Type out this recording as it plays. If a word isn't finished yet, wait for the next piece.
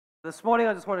This morning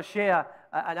I just want to share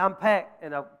and unpack,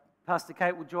 and Pastor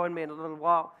Kate will join me in a little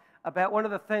while, about one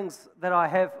of the things that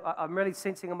I'm really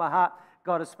sensing in my heart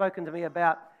God has spoken to me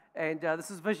about. And this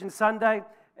is Vision Sunday,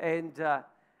 and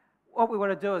what we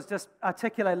want to do is just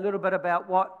articulate a little bit about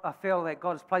what I feel that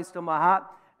God has placed on my heart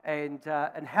and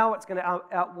how it's going to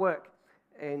outwork.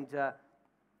 And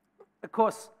of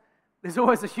course, there's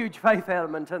always a huge faith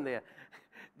element in there.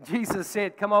 Jesus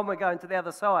said, "Come on, we're going to the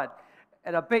other side."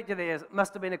 And I bet you there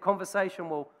must have been a conversation,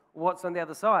 well, what's on the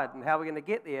other side, and how are we going to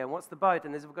get there, and what's the boat,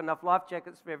 and have we got enough life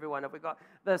jackets for everyone, have we got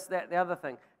this, that, the other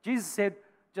thing. Jesus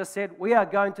just said, we are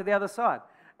going to the other side.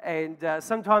 And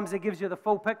sometimes he gives you the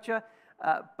full picture,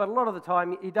 but a lot of the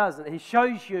time he doesn't. He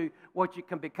shows you what you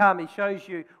can become. He shows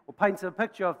you or paints a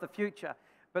picture of the future.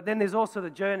 But then there's also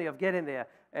the journey of getting there.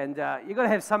 And you've got to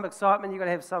have some excitement. You've got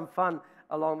to have some fun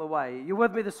along the way. You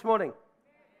with me this morning?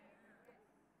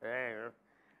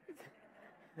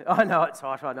 I know it's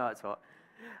hot.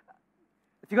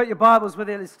 If you've got your Bibles with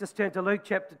you, let's just turn to Luke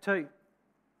chapter 2.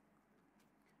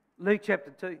 Luke chapter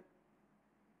 2.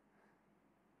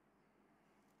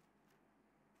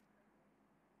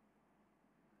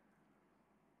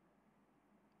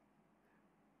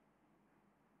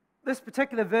 This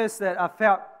particular verse that I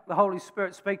felt the Holy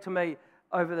Spirit speak to me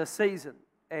over the season,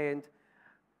 and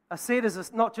I see it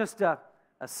as not just a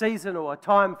season or a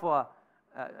time for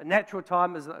a natural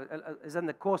time as in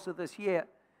the course of this year,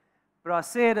 but I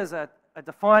see it as a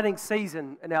defining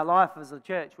season in our life as a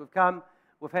church. We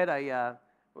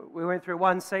went through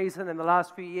one season in the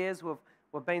last few years,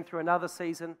 we've been through another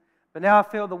season, but now I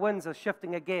feel the winds are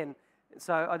shifting again.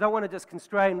 So I don't want to just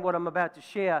constrain what I'm about to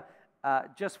share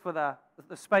just for the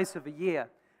space of a year.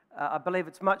 I believe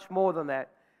it's much more than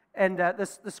that. And the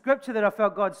scripture that I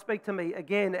felt God speak to me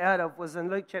again out of was in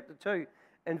Luke chapter 2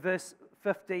 in verse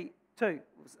 52.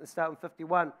 Let's start with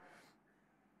 51.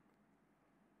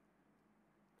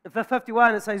 In verse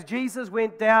 51 it says, Jesus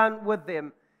went down with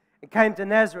them and came to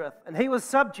Nazareth, and he was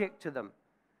subject to them.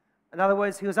 In other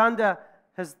words, he was under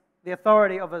the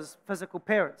authority of his physical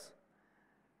parents.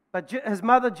 But his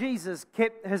mother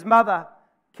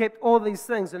kept all these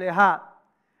things in her heart.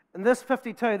 In this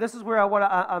 52, this is where I want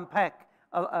to unpack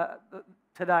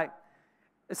today.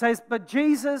 It says, but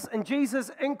Jesus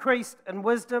increased in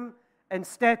wisdom and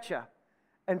stature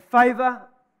and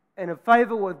in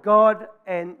favor with God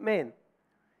and men.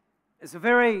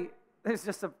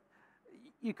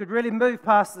 You could really move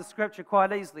past the scripture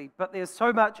quite easily, but there's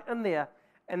so much in there,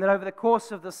 and that over the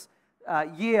course of this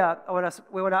year,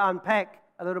 we want to unpack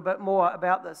a little bit more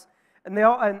about this. In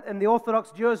the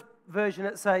Orthodox Jewish version,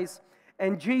 it says,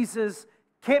 and Jesus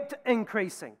kept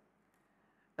increasing.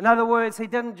 In other words, he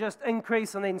didn't just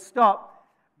increase and then stop,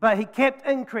 but he kept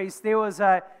increase. There was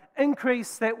an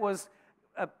increase that was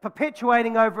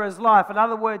perpetuating over his life. In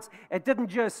other words, it didn't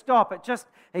just stop.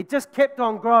 He just kept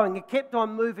on growing. He kept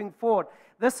on moving forward.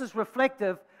 This is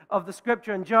reflective of the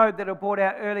scripture in Job that I brought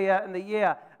out earlier in the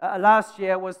year, last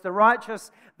year, was the righteous,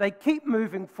 they keep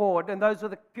moving forward, and those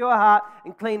with a pure heart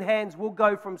and clean hands will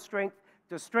go from strength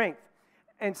to strength.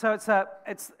 And so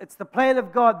it's the plan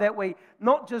of God that we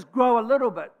not just grow a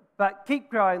little bit, but keep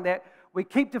growing, that we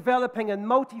keep developing in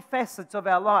multifacets of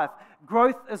our life.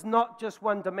 Growth is not just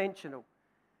one-dimensional.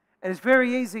 And it's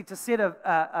very easy to set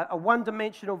a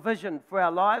one-dimensional vision for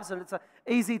our lives, and it's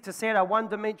easy to set a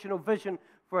one-dimensional vision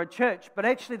for a church. But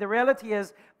actually the reality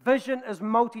is vision is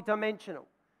multidimensional.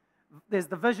 There's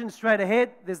the vision straight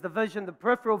ahead, there's the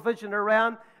peripheral vision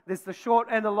around, there's the short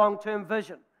and the long-term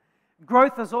vision.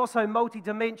 Growth is also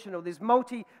multidimensional. There's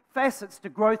multi-facets to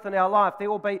growth in our life.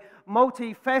 There will be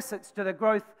multi-facets to the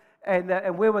growth and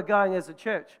where we're going as a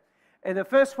church. And the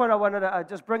first one I wanted to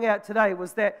just bring out today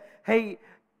was that he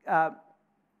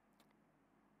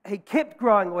kept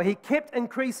growing, or he kept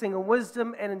increasing in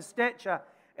wisdom and in stature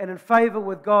and in favor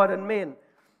with God and men.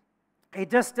 He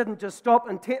didn't just stop,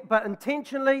 but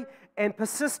intentionally and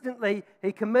persistently,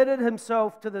 he committed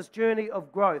himself to this journey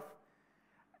of growth.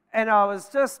 And I was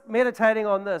just meditating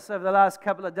on this over the last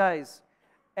couple of days.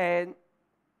 And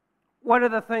one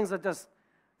of the things I just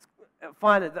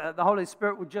find that the Holy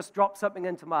Spirit would just drop something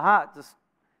into my heart, just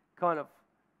kind of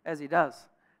as he does.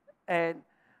 And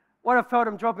what I felt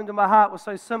him drop into my heart was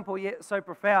so simple yet so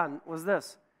profound, was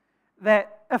this: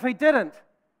 that if he didn't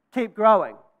keep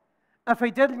growing, if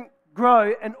he didn't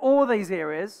grow in all these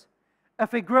areas,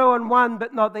 if he grew in one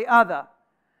but not the other,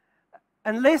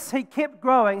 unless he kept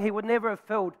growing, he would never have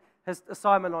filled his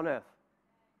assignment on earth.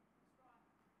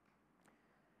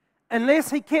 Unless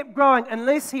he kept growing,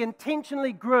 unless he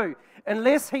intentionally grew,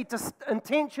 unless he just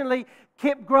intentionally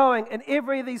kept growing in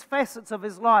every of these facets of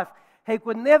his life, he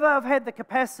would never have had the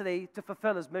capacity to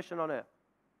fulfill his mission on earth.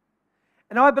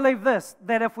 And I believe this,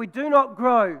 that if we do not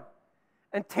grow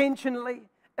intentionally,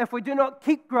 if we do not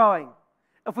keep growing,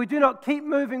 if we do not keep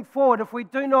moving forward, if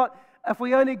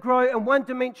we only grow in one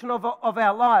dimension of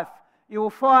our life, you will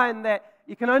find that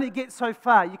you can only get so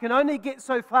far. You can only get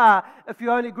so far if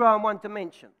you only grow in one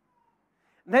dimension.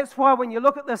 And that's why when you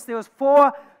look at this, there was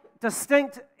 4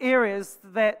 distinct areas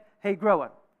that he grew in.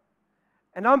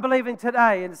 And I'm believing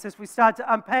today, and as we start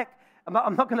to unpack, I'm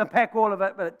not going to unpack all of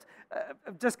it, but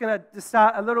I'm just going to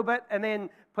start a little bit and then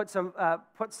put some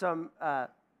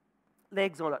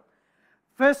legs on it.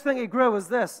 First thing he grew was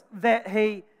this, that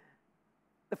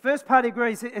the first part he grew,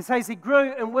 it says he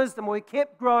grew in wisdom, or he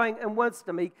kept growing in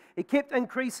wisdom. He kept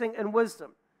increasing in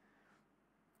wisdom.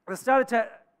 I started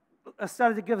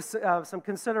to give some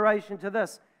consideration to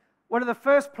this. One of the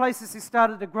first places he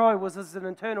started to grow was as an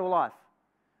internal life.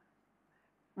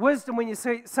 Wisdom, when you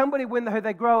see somebody who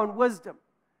they grow in wisdom,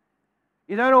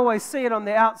 you don't always see it on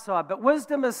the outside, but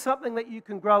wisdom is something that you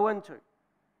can grow into.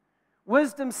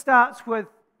 Wisdom starts with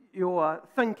your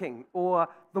thinking, or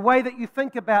the way that you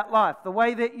think about life, the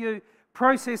way that you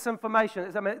process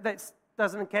information. I mean, that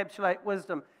doesn't encapsulate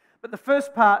wisdom. But the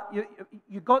first part,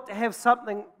 you've got to have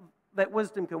something that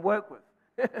wisdom can work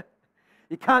with.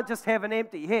 You can't just have an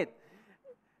empty head.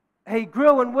 He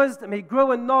grew in wisdom, he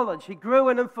grew in knowledge, he grew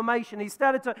in information. He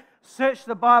started to search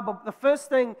the Bible. The first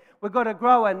thing we've got to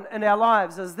grow in our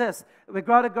lives is this. We've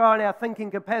got to grow in our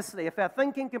thinking capacity. If our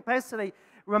thinking capacity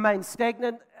remains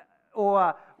stagnant,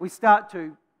 or we start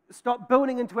to stop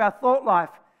building into our thought life,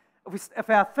 if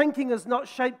our thinking is not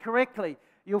shaped correctly,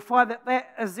 you'll find that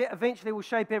eventually will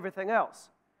shape everything else.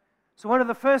 So one of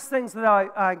the first things that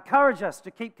I encourage us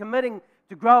to keep committing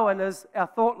to grow in is our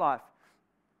thought life.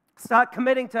 Start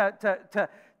committing to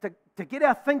get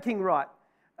our thinking right.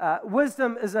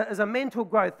 Wisdom is a mental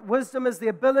growth. Wisdom is the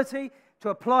ability to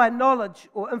apply knowledge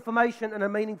or information in a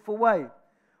meaningful way.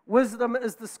 Wisdom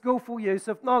is the skillful use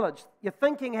of knowledge. Your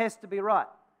thinking has to be right.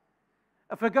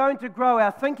 If we're going to grow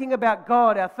our thinking about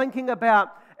God, our thinking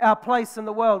about our place in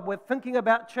the world, we're thinking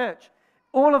about church,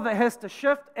 all of it has to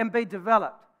shift and be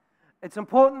developed. It's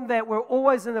important that we're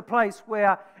always in a place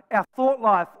where our thought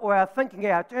life or our thinking,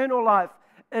 our eternal life,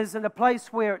 is in a place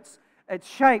where it's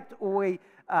shaped, or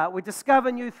we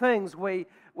discover new things,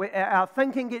 our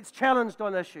thinking gets challenged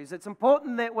on issues. It's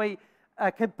important that we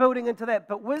keep building into that.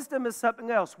 But wisdom is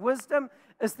something else. Wisdom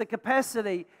is the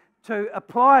capacity to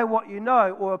apply what you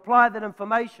know, or apply that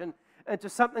information into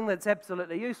something that's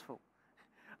absolutely useful.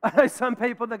 I know some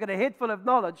people that got a head full of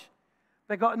knowledge,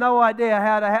 they've got no idea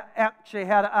how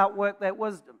to outwork that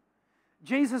wisdom.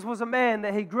 Jesus was a man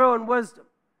that he grew in wisdom.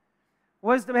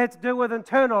 Wisdom had to do with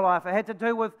internal life. It had to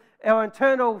do with our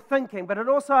internal thinking, but it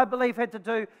also, I believe, had to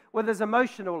do with his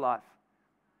emotional life.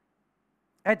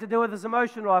 It had to do with his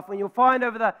emotional life. When you'll find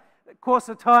over the course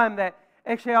of time that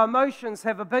actually our emotions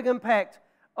have a big impact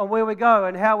on where we go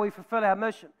and how we fulfill our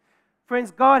mission.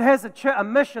 Friends, God has a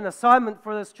mission assignment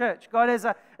for this church. God has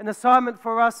an assignment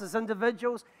for us as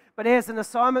individuals, but He has an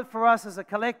assignment for us as a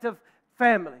collective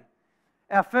family.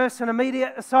 Our first and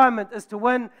immediate assignment is to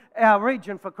win our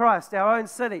region for Christ, our own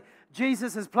city.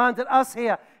 Jesus has planted us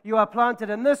here. You are planted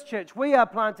in this church. We are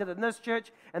planted in this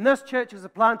church. And this church is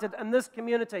planted in this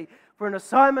community for an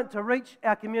assignment to reach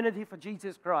our community for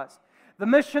Jesus Christ. The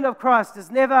mission of Christ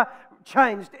has never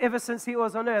changed ever since He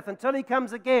was on earth. Until He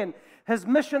comes again, His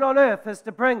mission on earth is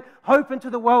to bring hope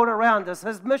into the world around us.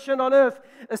 His mission on earth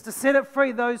is to set it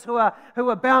free those who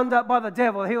are bound up by the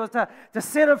devil. He was to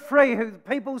set it free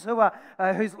peoples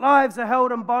whose lives are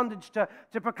held in bondage, to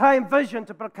proclaim vision,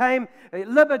 to proclaim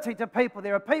liberty to people.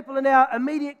 There are people in our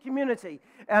immediate community,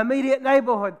 our immediate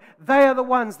neighborhood. They are the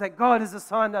ones that God has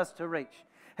assigned us to reach.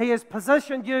 He has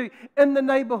positioned you in the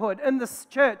neighborhood, in this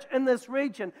church, in this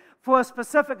region for a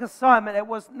specific assignment. It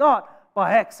was not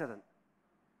by accident.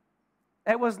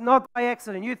 It was not by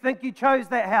accident. You think you chose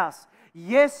that house.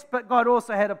 Yes, but God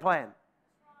also had a plan.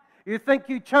 You think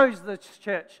you chose this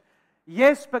church.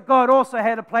 Yes, but God also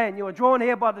had a plan. You were drawn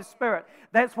here by the Spirit.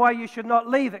 That's why you should not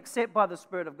leave except by the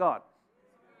Spirit of God.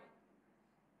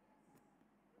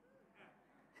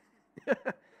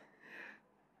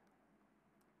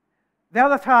 The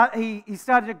other part he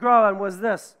started to grow in was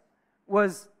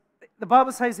the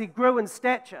Bible says he grew in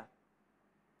stature.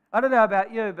 I don't know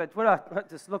about you, but when I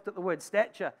just looked at the word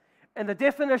stature, and the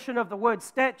definition of the word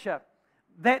stature,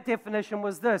 that definition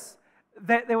was this,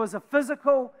 that there was a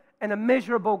physical and a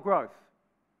measurable growth.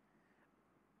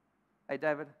 Hey,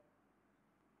 David,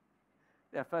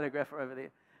 our photographer over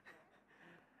there.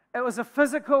 It was a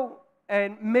physical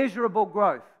and measurable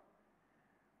growth.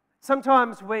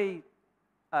 Sometimes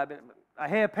I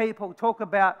hear people talk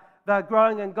about they're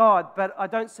growing in God, but I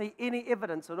don't see any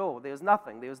evidence at all. There's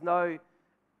nothing. There's no,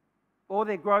 all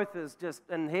their growth is just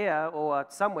in here or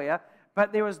somewhere,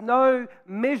 but there is no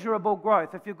measurable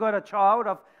growth. If you've got a child,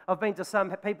 I've been to some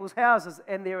people's houses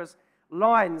and there is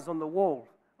lines on the wall,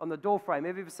 on the door frame.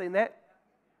 Have you ever seen that?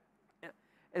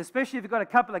 And especially if you've got a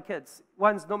couple of kids.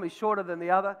 One's normally shorter than the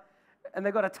other, and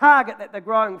they've got a target that they're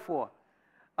growing for.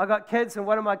 I've got kids, and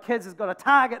one of my kids has got a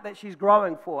target that she's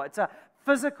growing for. It's a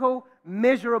physical,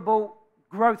 measurable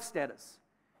growth status.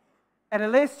 And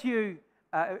unless you,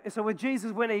 so with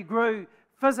Jesus, when he grew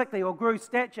physically or grew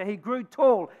stature, he grew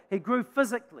tall, he grew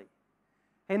physically.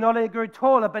 He not only grew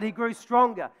taller, but he grew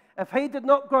stronger. If he did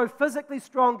not grow physically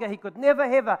stronger, he could never,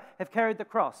 ever have carried the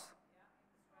cross.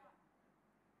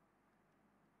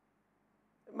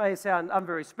 It may sound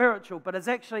unvery spiritual, but it's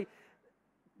actually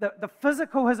the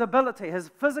physical, his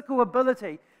physical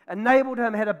ability enabled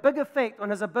him, had a big effect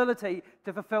on his ability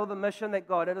to fulfill the mission that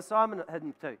God had assigned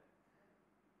him to.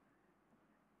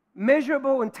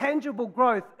 Measurable and tangible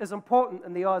growth is important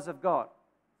in the eyes of God.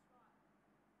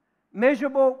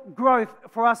 Measurable growth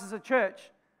for us as a church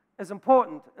is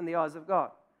important in the eyes of God.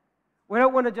 We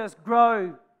don't want to just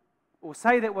grow or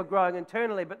say that we're growing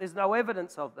internally, but there's no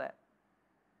evidence of that.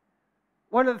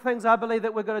 One of the things I believe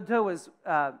that we're going to do is,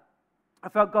 I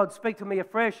felt God speak to me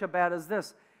afresh about is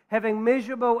this, having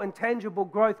measurable and tangible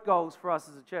growth goals for us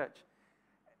as a church.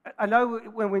 I know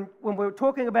when we're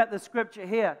talking about the scripture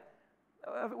here,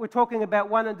 we're talking about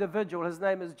one individual, his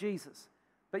name is Jesus.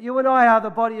 But you and I are the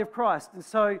body of Christ, and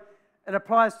so it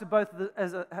applies to both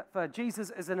for Jesus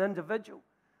as an individual,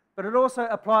 but it also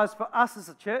applies for us as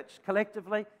a church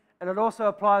collectively, and it also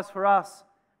applies for us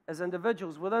as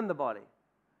individuals within the body.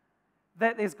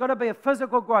 That there's got to be a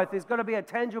physical growth, there's got to be a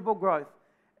tangible growth.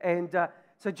 And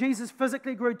so Jesus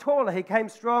physically grew taller, he came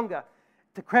stronger.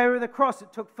 To carry the cross,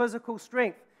 it took physical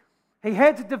strength. He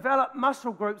had to develop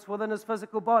muscle groups within his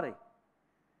physical body.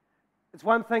 It's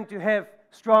one thing to have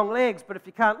strong legs, but if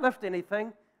you can't lift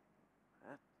anything,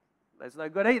 that's no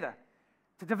good either.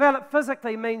 To develop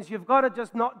physically means you've got to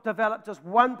just not develop just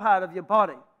one part of your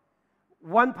body,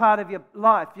 one part of your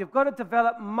life. You've got to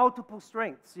develop multiple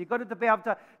strengths. You've got to be able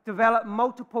to develop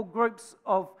multiple groups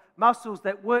of muscles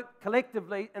that work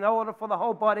collectively in order for the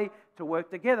whole body to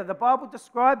work together. The Bible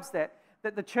describes that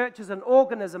the church is an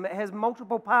organism. It has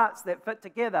multiple parts that fit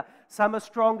together. Some are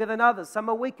stronger than others. Some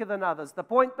are weaker than others. The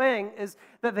point being is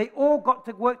that they all got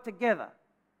to work together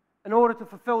in order to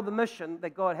fulfill the mission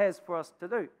that God has for us to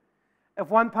do.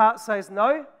 If one part says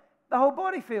no, the whole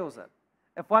body feels it.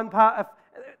 If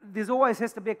there's always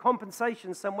has to be a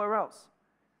compensation somewhere else.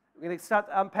 We're going to start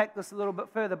to unpack this a little bit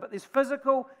further, but there's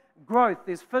physical growth,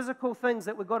 there's physical things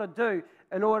that we've got to do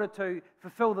in order to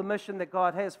fulfill the mission that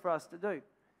God has for us to do.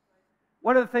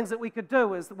 One of the things that we could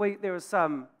do is when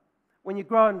you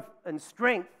grow in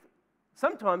strength,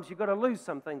 sometimes you've got to lose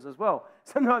some things as well.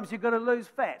 Sometimes you've got to lose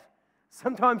fat.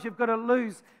 Sometimes you've got to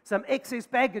lose some excess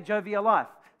baggage over your life.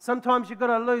 Sometimes you've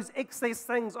got to lose excess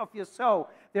things off your soul.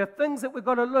 There are things that we've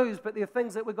got to lose, but there are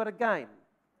things that we've got to gain.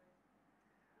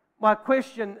 My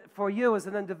question for you as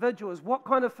an individual is, what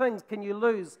kind of things can you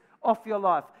lose off your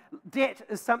life? Debt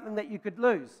is something that you could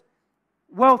lose.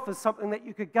 Wealth is something that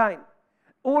you could gain.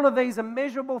 All of these are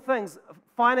measurable things.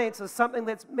 Finance is something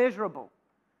that's measurable.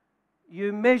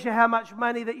 You measure how much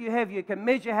money that you have. You can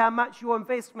measure how much your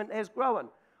investment has grown,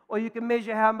 or you can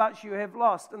measure how much you have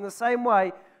lost. In the same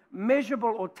way,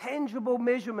 measurable or tangible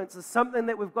measurements is something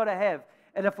that we've got to have.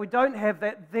 And if we don't have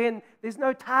that, then there's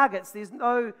no targets, there's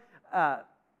no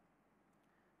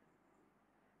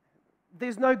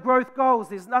growth goals,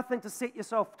 there's nothing to set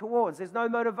yourself towards, there's no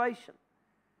motivation.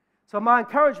 So my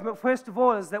encouragement, first of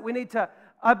all, is that we need to,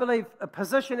 I believe,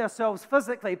 position ourselves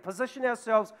physically, position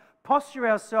ourselves, posture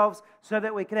ourselves so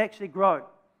that we can actually grow.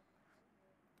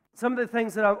 Some of the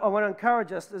things that I want to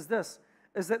encourage us is this,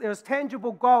 is that there's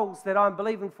tangible goals that I'm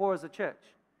believing for as a church.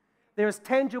 There's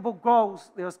tangible goals,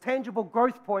 there's tangible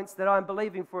growth points that I'm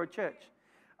believing for a church.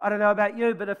 I don't know about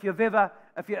you, but if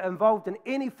you're involved in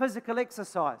any physical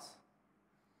exercise,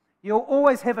 you'll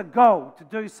always have a goal to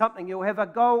do something. You'll have a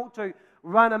goal to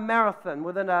run a marathon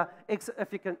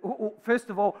if you can, first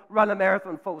of all, run a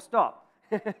marathon full stop.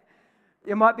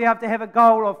 You might be able to have a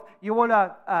goal of you want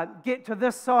to get to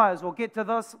this size or get to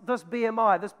this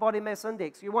BMI, this body mass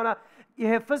index. You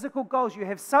have physical goals. You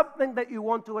have something that you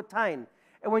want to attain.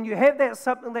 And when you have that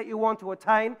something that you want to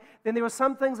attain, then there are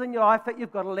some things in your life that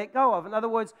you've got to let go of. In other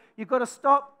words, you've got to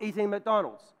stop eating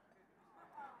McDonald's.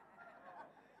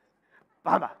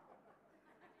 Bummer.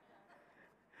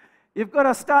 You've got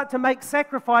to start to make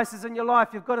sacrifices in your life.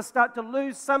 You've got to start to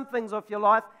lose some things off your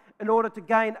life in order to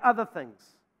gain other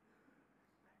things.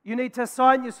 You need to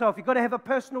assign yourself. You've got to have a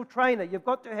personal trainer. You've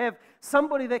got to have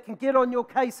somebody that can get on your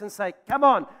case and say, come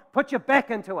on, put your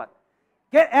back into it.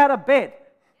 Get out of bed.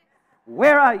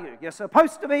 Where are you? You're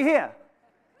supposed to be here.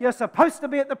 You're supposed to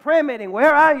be at the prayer meeting.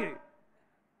 Where are you?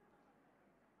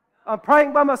 I'm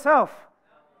praying by myself.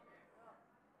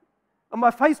 On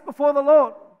my face before the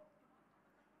Lord.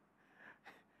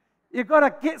 You've got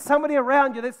to get somebody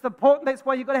around you. That's important. That's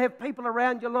why you've got to have people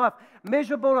around your life.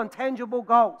 Measurable and tangible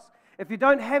goals. If you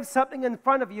don't have something in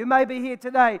front of you, you may be here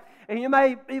today and you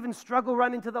may even struggle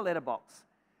running to the letterbox.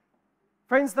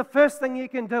 Friends, the first thing you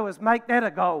can do is make that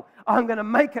a goal. I'm going to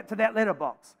make it to that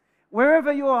letterbox.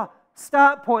 Wherever your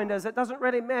start point is, it doesn't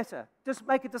really matter. Just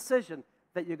make a decision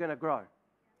that you're going to grow.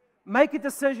 Make a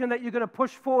decision that you're going to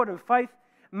push forward in faith.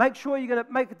 Make sure you're going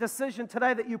to make a decision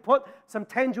today that you put some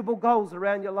tangible goals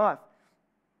around your life.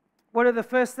 One of the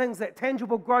first things, that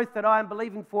tangible growth that I am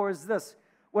believing for is this.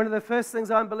 One of the first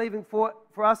things I'm believing for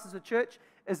us as a church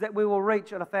is that we will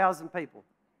reach 1,000 people.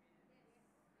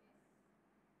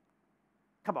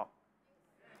 Come on.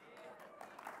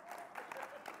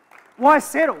 Why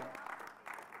settle?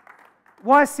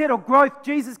 Why settle? Growth,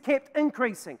 Jesus kept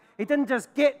increasing. He didn't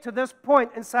just get to this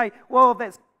point and say, well,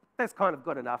 that's kind of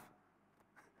good enough.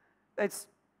 That's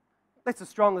as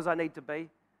strong as I need to be.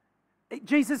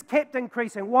 Jesus kept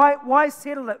increasing. Why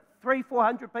settle at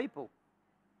 300-400 people?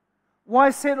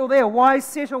 Why settle there? Why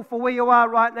settle for where you are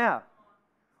right now?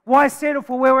 Why settle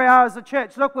for where we are as a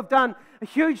church? Look, we've done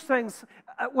huge things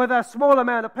with a small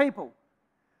amount of people.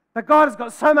 But God has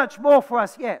got so much more for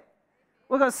us yet.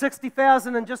 We've got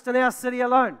 60,000 just in our city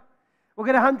alone. We've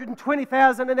got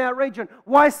 120,000 in our region.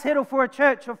 Why settle for a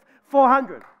church of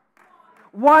 400?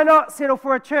 Why not settle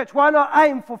for a church? Why not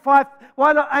aim for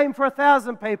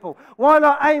 1,000 people? Why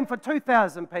not aim for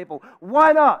 2,000 people?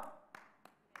 Why not?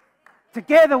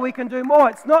 Together we can do more.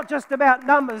 It's not just about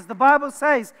numbers. The Bible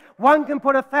says one can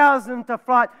put 1,000 to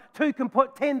flight, two can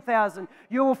put 10,000.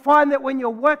 You will find that when you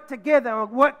work together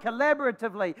and work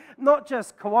collaboratively, not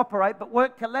just cooperate, but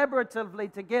work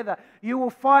collaboratively together, you will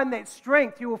find that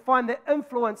strength, you will find that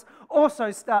influence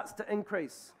also starts to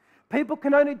increase. People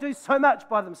can only do so much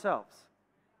by themselves.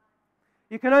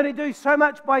 You can only do so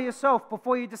much by yourself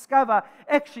before you discover,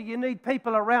 actually, you need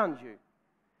people around you.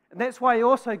 And that's why he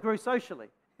also grew socially.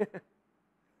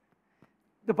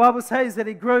 The Bible says that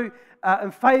he grew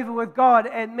in favor with God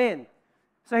and men.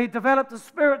 So he developed a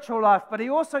spiritual life, but he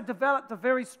also developed a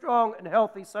very strong and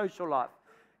healthy social life.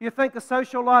 You think a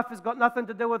social life has got nothing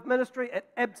to do with ministry? It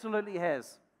absolutely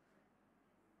has.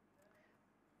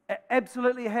 It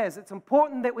absolutely has. It's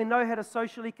important that we know how to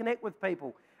socially connect with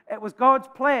people. It was God's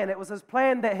plan. It was his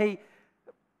plan that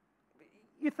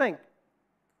you think,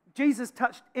 Jesus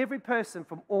touched every person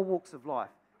from all walks of life.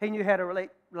 He knew how to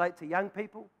relate to young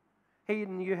people. He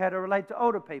knew how to relate to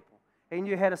older people. He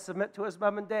knew how to submit to his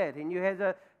mum and dad. He knew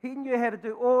how to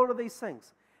do all of these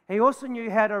things. He also knew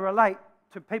how to relate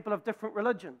to people of different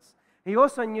religions. He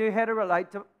also knew how to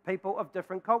relate to people of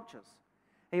different cultures.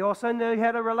 He also knew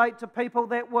how to relate to people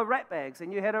that were ratbags. He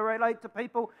knew how to relate to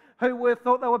people who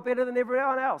thought they were better than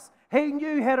everyone else. He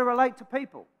knew how to relate to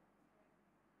people.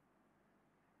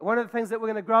 One of the things that we're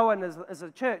going to grow in as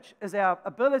a church is our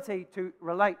ability to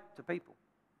relate to people.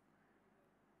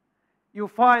 You'll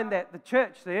find that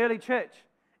the early church,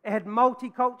 it had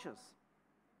multi-cultures.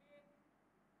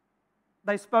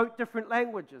 They spoke different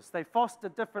languages. They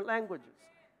fostered different languages.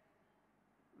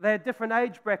 They had different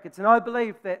age brackets. And I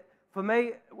believe that, for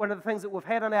me, one of the things that we've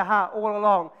had on our heart all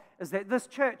along is that this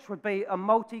church would be a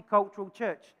multicultural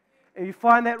church. And you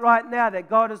find that right now, that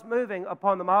God is moving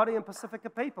upon the Māori and Pacifica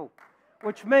people,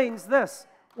 which means this.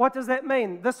 What does that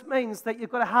mean? This means that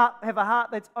you've got to have a heart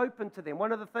that's open to them.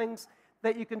 One of the things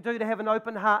that you can do to have an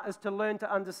open heart is to learn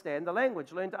to understand the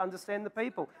language, learn to understand the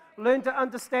people, learn to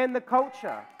understand the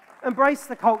culture, embrace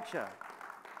the culture.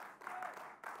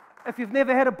 If you've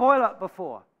never had a boil-up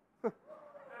before,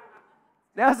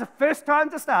 now's the first time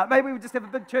to start. Maybe we just have a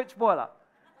big church boil-up.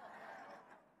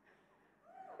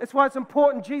 That's why it's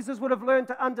important. Jesus would have learned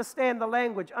to understand the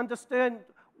language, understand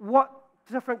what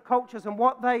different cultures and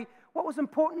what was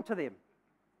important to them.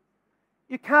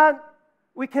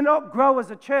 We cannot grow as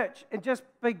a church and just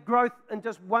be growth in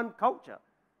just one culture.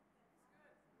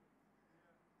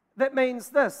 That means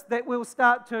this, that we'll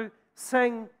start to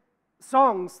sing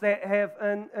songs that have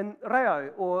in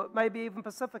Reo or maybe even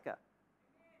Pacifica.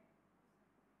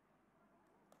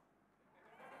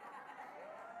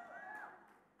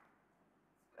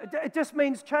 It just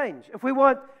means change. If we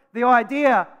want the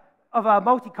idea of a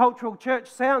multicultural church,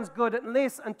 sounds good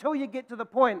until you get to the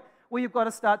point where you've got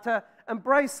to start to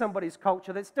embrace somebody's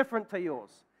culture that's different to yours.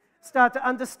 Start to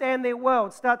understand their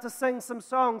world. Start to sing some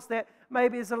songs that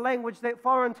maybe is a language that's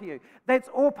foreign to you. That's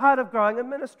all part of growing in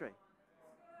ministry.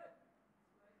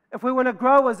 If we want to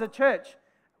grow as a church,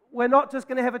 we're not just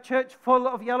going to have a church full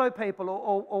of yellow people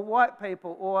or white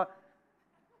people or...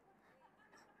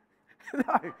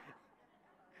 No.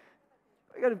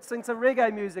 We're going to sing some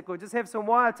reggae music or just have some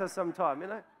waiata sometime, you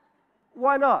know.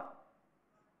 Why not?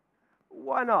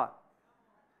 Why not?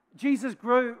 Jesus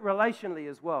grew relationally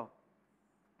as well.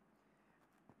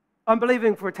 I'm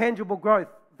believing for a tangible growth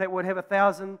that would have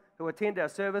 1,000 who attend our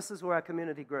services or our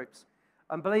community groups.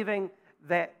 I'm believing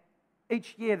that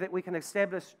each year that we can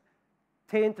establish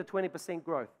 10 to 20%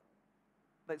 growth.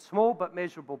 That's small but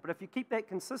measurable. But if you keep that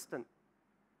consistent,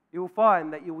 you will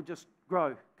find that you will just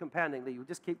grow compoundingly. You'll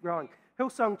just keep growing.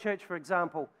 Hillsong Church, for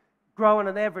example, grow on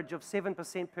an average of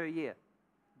 7% per year.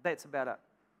 That's about it.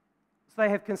 So they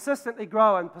have consistently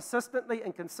grown, persistently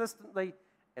and consistently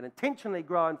and intentionally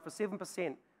grown for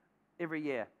 7% every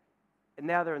year. And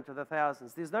now they're into the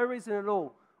thousands. There's no reason at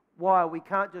all why we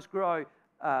can't just grow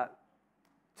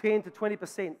 10 to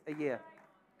 20% a year.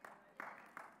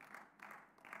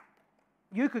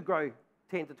 You could grow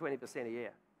 10 to 20% a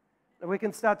year. And we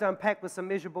can start to unpack with some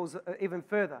measurables even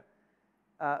further.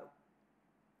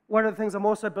 One of the things I'm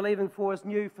also believing for is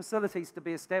new facilities to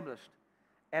be established.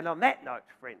 And on that note,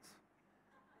 friends,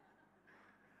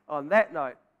 on that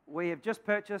note, we have just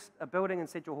purchased a building in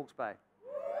Central Hawke's Bay.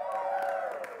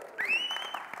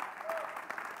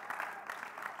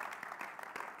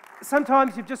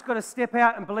 Sometimes you've just got to step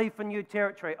out and believe for new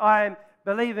territory. I am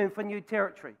believing for new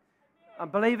territory. I'm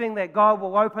believing that God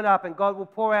will open up and God will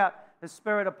pour out His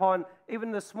Spirit upon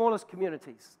even the smallest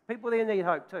communities. People there need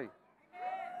hope too.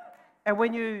 And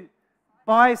when you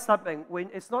buy something,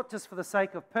 it's not just for the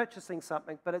sake of purchasing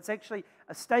something, but it's actually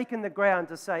a stake in the ground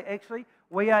to say, actually,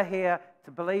 we are here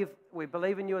to believe, we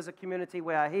believe in you as a community,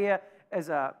 we are here as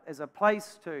a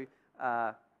place to,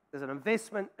 as an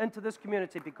investment into this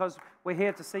community because we're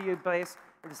here to see you blessed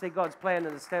and to see God's plan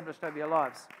and established over your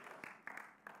lives.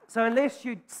 So unless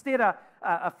you step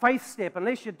a faith step,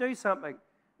 unless you do something,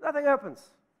 nothing happens.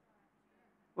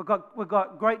 We've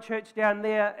got great church down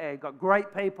there and got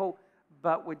great people,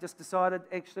 but we just decided,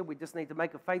 actually, we just need to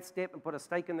make a faith step and put a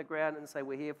stake in the ground and say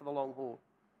we're here for the long haul.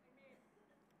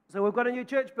 So we've got a new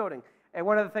church building. And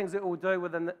one of the things that we'll do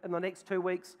in the next 2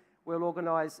 weeks, we'll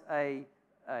organise a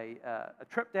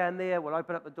trip down there. We'll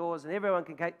open up the doors and everyone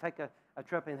can take a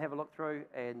trip and have a look through,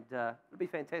 and it'll be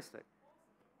fantastic.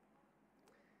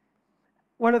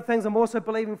 One of the things I'm also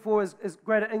believing for is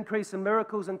greater increase in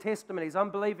miracles and testimonies.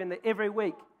 I'm believing that every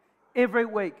week,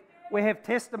 we have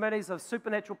testimonies of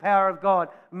supernatural power of God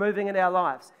moving in our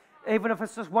lives. Even if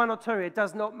it's just one or two, it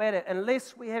does not matter.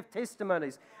 Unless we have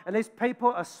testimonies, unless people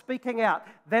are speaking out,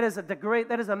 that is a degree,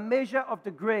 that is a measure of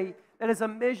degree, that is a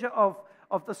measure of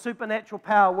the supernatural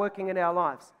power working in our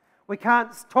lives. We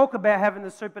can't talk about having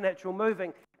the supernatural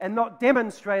moving and not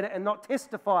demonstrate it and not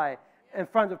testify in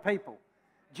front of people.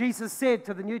 Jesus said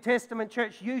to the New Testament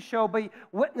church, you shall be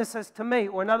witnesses to me.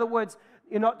 Or in other words,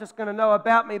 you're not just going to know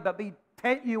about me, but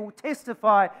you will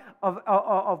testify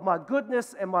of my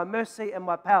goodness and my mercy and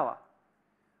my power.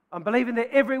 I'm believing that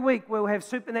every week we'll have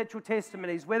supernatural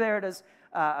testimonies, whether it is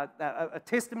a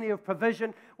testimony of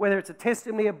provision, whether it's a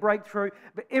testimony of breakthrough,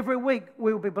 but every week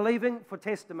we'll be believing for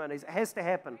testimonies. It has to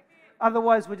happen.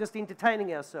 Otherwise, we're just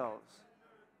entertaining ourselves.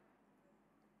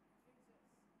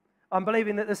 I'm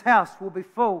believing that this house will be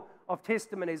full of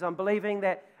testimonies. I'm believing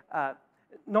that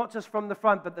not just from the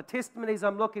front, but the testimonies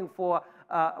I'm looking for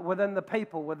within the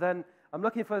people, I'm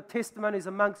looking for testimonies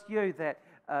amongst you that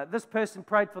this person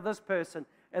prayed for this person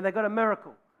and they got a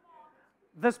miracle.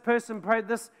 This person prayed,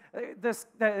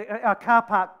 our car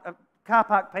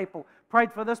park people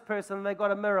prayed for this person and they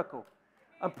got a miracle.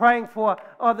 I'm praying for,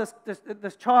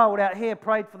 this child out here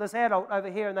prayed for this adult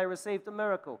over here and they received a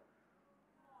miracle.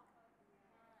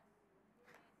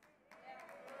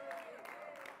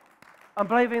 I'm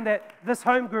believing that this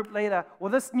home group leader or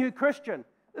this new Christian,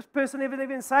 this person isn't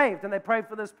even saved, and they prayed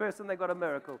for this person, they got a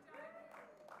miracle.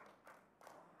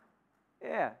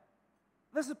 Yeah.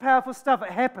 This is powerful stuff.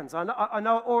 It happens. I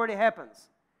know it already happens.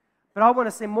 But I want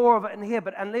to see more of it in here.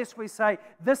 But unless we say,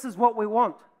 this is what we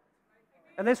want,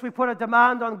 unless we put a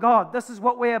demand on God, this is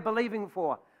what we are believing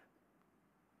for,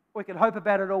 we can hope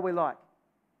about it all we like.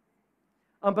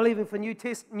 I'm believing for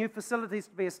new facilities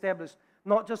to be established.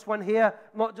 Not just one here,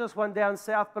 not just one down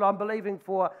south, but I'm believing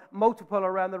for multiple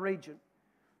around the region.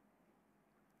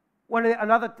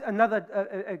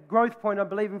 Another growth point I'm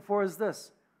believing for is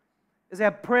this, is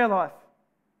our prayer life.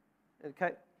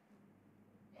 Okay.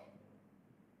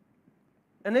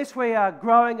 Unless we are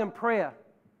growing in prayer,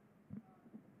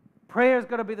 Prayer has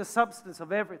got to be the substance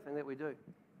of everything that we do.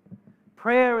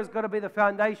 Prayer has got to be the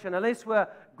foundation. Unless we're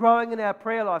growing in our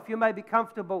prayer life, you may be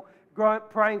comfortable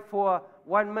praying for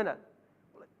 1 minute.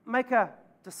 Make a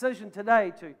decision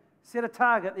today to set a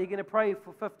target that you're going to pray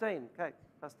for 15. Okay,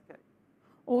 Pastor Kate.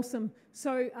 Awesome.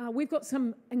 So we've got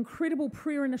some incredible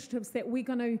prayer initiatives that we're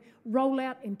going to roll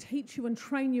out and teach you and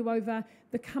train you over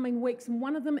the coming weeks. And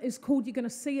one of them is called, you're going to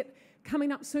see it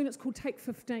coming up soon, it's called Take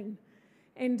 15.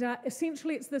 And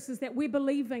essentially it's this, is that we're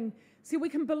believing, see, we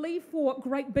can believe for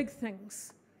great big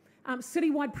things.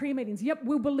 Citywide prayer meetings, yep,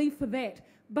 we'll believe for that.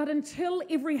 But until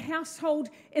every household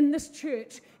in this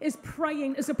church is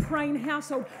a praying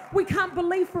household, we can't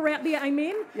believe for out there,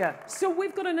 amen? Yeah. So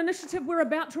we've got an initiative we're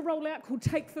about to roll out called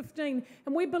Take 15,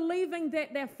 and we're believing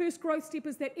that our first growth step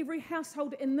is that every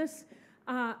household in this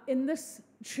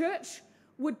church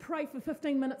would pray for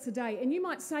 15 minutes a day. And you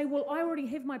might say, well, I already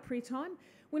have my prayer time.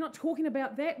 We're not talking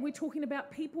about that. We're talking about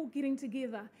people getting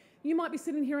together. You might be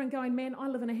sitting here and going, man, I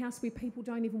live in a house where people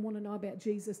don't even want to know about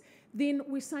Jesus. Then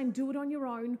we're saying do it on your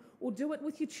own, or do it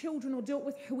with your children, or do it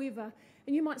with whoever.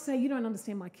 And you might say, you don't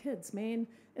understand my kids, man.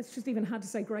 It's just even hard to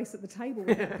say grace at the table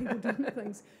without people doing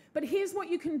things. But here's what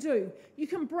you can do. You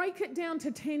can break it down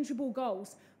to tangible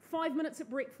goals. 5 minutes at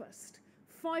breakfast,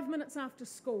 5 minutes after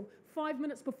school, 5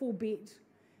 minutes before bed.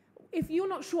 If you're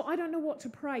not sure, I don't know what to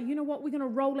pray, you know what? We're going to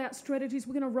roll out strategies.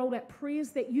 We're going to roll out prayers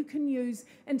that you can use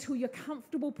until you're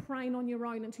comfortable praying on your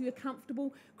own, until you're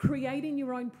comfortable creating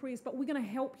your own prayers. But we're going to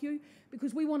help you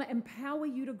because we want to empower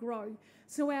you to grow.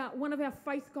 So one of our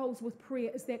faith goals with prayer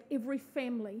is that every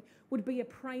family would be a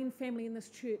praying family in this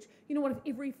church. You know what? If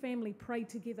every family prayed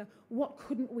together, what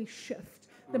couldn't we shift?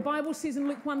 The Bible says in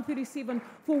Luke 1:37,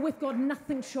 for with God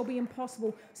nothing shall be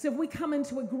impossible. So if we come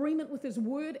into agreement with His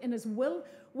word and His will,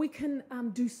 we can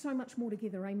do so much more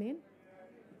together. Amen?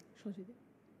 Shall I do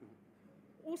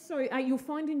that? Also, you'll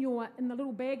find in the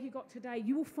little bag you got today,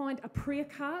 you will find a prayer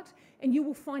card and you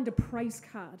will find a praise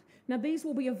card. Now, these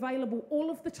will be available all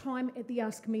of the time at the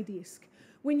Ask Me desk.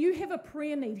 When you have a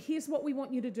prayer need, here's what we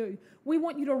want you to do. We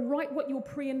want you to write what your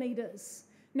prayer need is.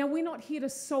 Now, we're not here to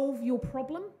solve your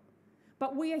problem,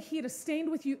 but we are here to stand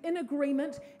with you in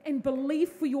agreement and believe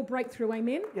for your breakthrough.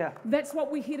 Amen? Yeah. That's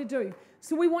what we're here to do.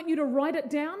 So we want you to write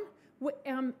it down.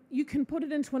 You can put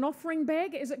it into an offering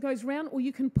bag as it goes round, or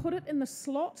you can put it in the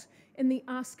slot in the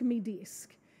Ask Me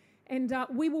desk. And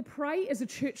we will pray as a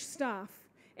church staff.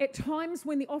 At times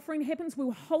when the offering happens, we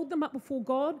will hold them up before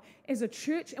God as a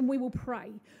church and we will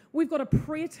pray. We've got a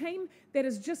prayer team that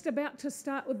is just about to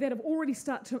start, that have already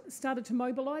started to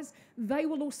mobilise. They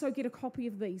will also get a copy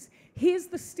of these. Here's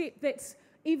the step that's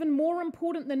even more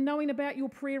important than knowing about your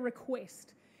prayer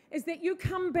request, is that you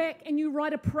come back and you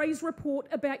write a praise report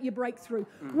about your breakthrough.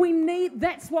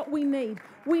 That's what we need.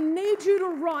 We need you to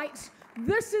write,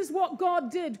 this is what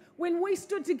God did when we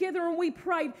stood together and we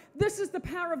prayed. This is the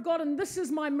power of God and this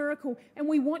is my miracle. And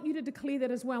we want you to declare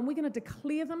that as well. And we're going to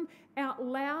declare them out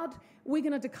loud. We're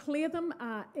going to declare them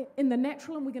in the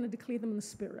natural, and we're going to declare them in the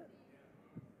spirit.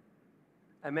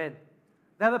 Amen.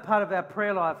 The other part of our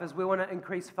prayer life is we want to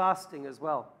increase fasting as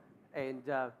well. And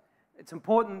it's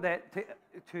important that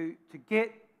to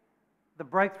get the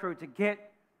breakthrough, to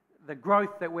get the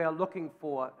growth that we are looking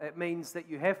for, it means that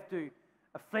you have to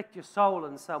afflict your soul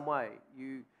in some way.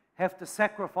 You have to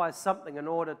sacrifice something in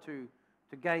order to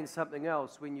gain something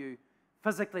else. When you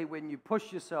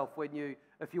push yourself,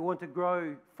 if you want to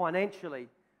grow financially,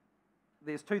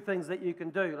 there's two things that you can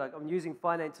do. Like, I'm using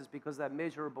finances because they're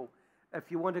measurable.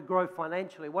 If you want to grow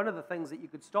financially, one of the things that you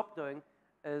could stop doing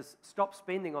is stop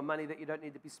spending on money that you don't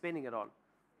need to be spending it on.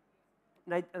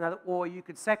 Or you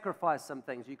could sacrifice some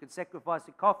things. You could sacrifice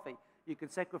a coffee. You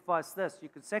could sacrifice this. You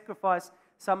could sacrifice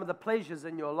some of the pleasures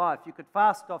in your life. You could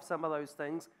fast off some of those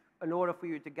things in order for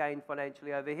you to gain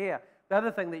financially over here. The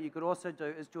other thing that you could also do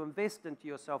is to invest into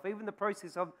yourself. Even the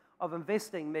process of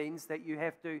investing means that you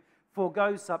have to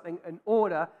forego something in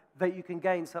order that you can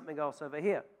gain something else over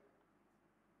here.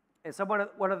 And so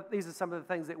these are some of the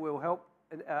things that will help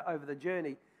over the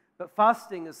journey. But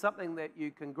fasting is something that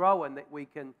you can grow in, that we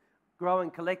can grow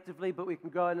in collectively, but we can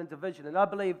grow in individually. And I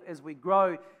believe as we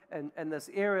grow in this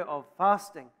area of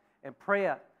fasting and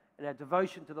prayer and our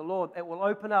devotion to the Lord, it will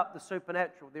open up the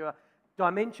supernatural. There are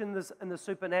dimensions in the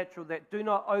supernatural that do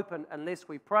not open unless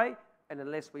we pray and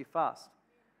unless we fast.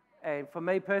 And for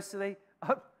me personally,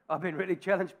 I've been really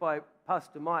challenged by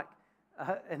Pastor Mike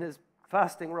in his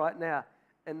fasting right now.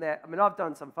 And that, I mean, I've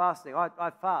done some fasting.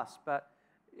 I fast, but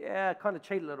yeah, I kind of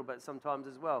cheat a little bit sometimes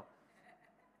as well.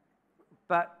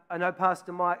 But I know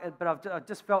Pastor Mike, but I've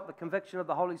just felt the conviction of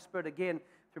the Holy Spirit again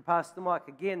through Pastor Mike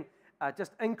again,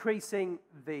 just increasing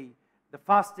the the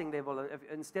fasting level.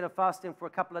 Instead of fasting for a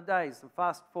couple of days, and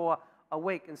fast for a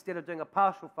week. Instead of doing a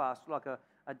partial fast, like a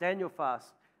Daniel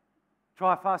fast,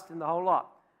 try fasting the whole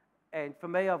lot. And for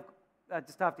me, I've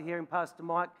just after hearing Pastor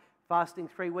Mike, fasting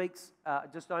 3 weeks,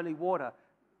 just only water.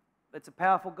 It's a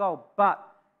powerful goal, but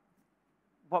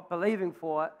what believing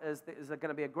for is there going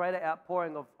to be a greater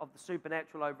outpouring of the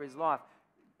supernatural over his life.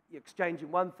 You're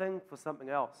exchanging one thing for something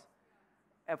else.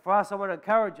 And for us, I want to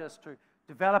encourage us to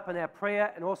develop in our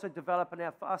prayer and also develop in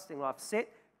our fasting life. Set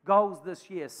goals this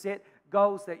year. Set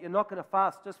goals that you're not going to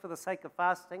fast just for the sake of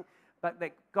fasting, but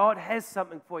that God has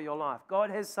something for your life. God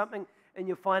has something in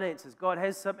your finances. God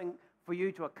has something for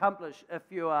you to accomplish if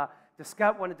you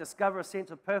want to discover a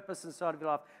sense of purpose inside of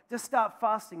your life. Just start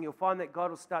fasting. You'll find that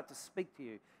God will start to speak to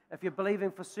you. If you're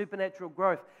believing for supernatural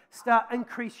growth,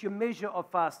 increase your measure of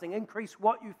fasting. Increase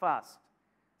what you fast.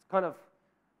 It's kind of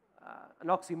an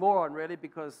oxymoron, really,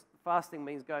 because fasting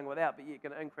means going without, but you're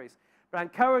going to increase. But I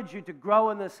encourage you to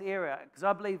grow in this area, because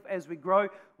I believe as we grow,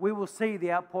 we will see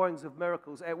the outpourings of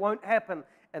miracles. It won't happen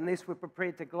unless we're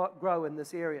prepared to grow in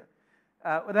this area.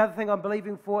 Another thing I'm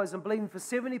believing for is I'm believing for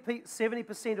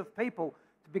 70% of people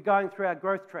to be going through our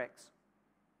growth tracks.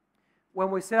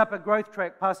 When we set up a growth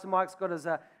track, Pastor Mike's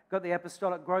got the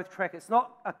apostolic growth track. It's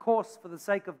not a course for the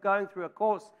sake of going through a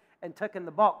course and ticking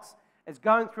the box. It's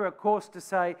going through a course to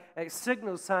say, it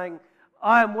signals saying,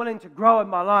 I am willing to grow in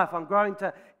my life. I'm going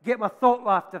to get my thought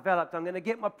life developed. I'm going to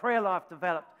get my prayer life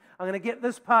developed. I'm going to get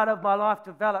this part of my life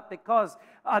developed because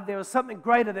there is something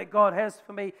greater that God has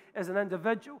for me as an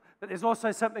individual, but there's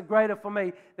also something greater for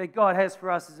me that God has for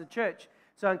us as a church.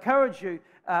 So I encourage you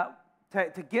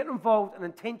to get involved in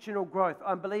intentional growth.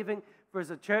 I'm believing for as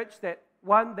a church that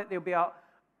there'll be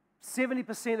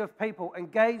 70% of people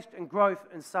engaged in growth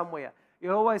in somewhere.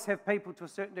 You'll always have people to a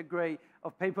certain degree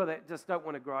of people that just don't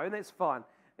want to grow, and that's fine.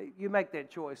 You make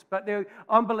that choice. But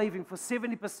I'm believing for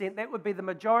 70%, that would be the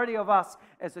majority of us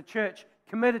as a church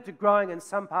committed to growing in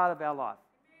some part of our life.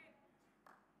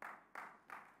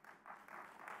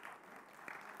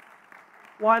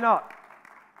 Why not?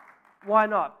 Why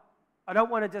not? I don't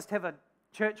want to just have a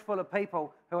church full of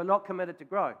people who are not committed to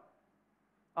grow.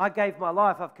 I gave my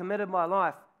life, I've committed my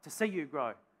life to see you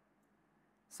grow.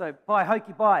 So, bye,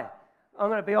 hokey, bye. I'm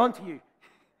going to be on to you.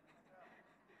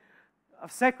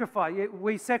 I've sacrificed.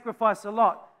 We sacrifice a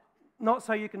lot, not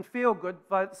so you can feel good,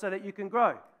 but so that you can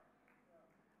grow.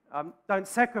 Don't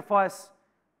sacrifice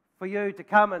for you to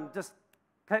come and just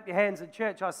clap your hands in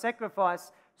church. I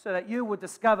sacrifice so that you will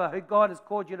discover who God has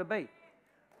called you to be.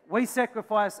 We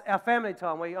sacrifice our family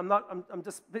time. I'm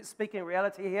just speaking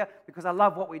reality here because I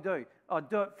love what we do. I'm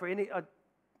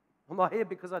not here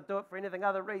because I do it for anything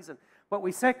other reason. But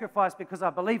we sacrifice because I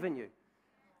believe in you.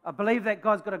 I believe that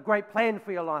God's got a great plan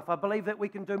for your life. I believe that we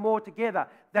can do more together.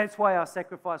 That's why I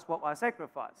sacrifice what I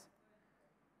sacrifice.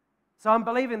 So I'm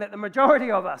believing that the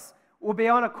majority of us will be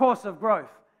on a course of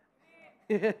growth.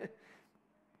 I'm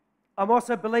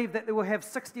also believe that they will have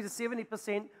 60 to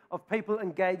 70% of people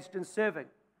engaged in serving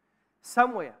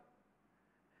somewhere.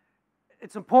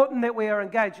 It's important that we are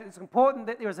engaged. It's important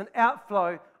that there is an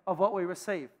outflow of what we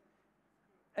receive.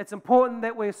 It's important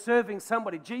that we're serving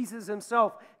somebody. Jesus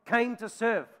himself came to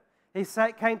serve. He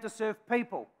came to serve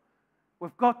people.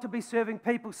 We've got to be serving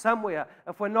people somewhere.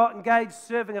 If we're not engaged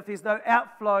serving, if there's no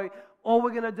outflow, all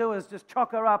we're going to do is just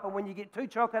chock her up. And when you get too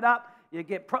chocked up, you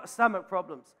get stomach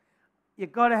problems.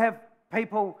 You've got to have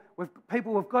people. We've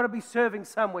got to be serving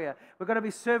somewhere. We've got to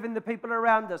be serving the people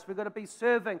around us. We've got to be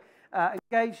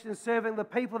engaged in serving the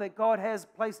people that God has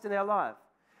placed in our life.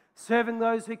 Serving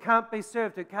those who can't be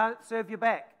served, who can't serve you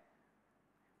back.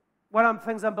 One of the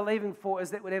things I'm believing for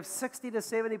is that we'd have 60 to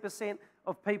 70%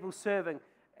 of people serving.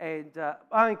 And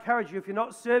I encourage you, if you're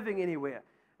not serving anywhere,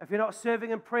 if you're not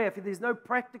serving in prayer, if there's no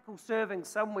practical serving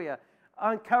somewhere,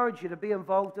 I encourage you to be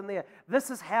involved in there. This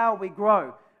is how we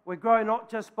grow. We grow not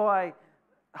just by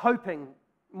hoping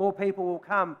more people will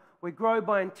come. We grow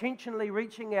by intentionally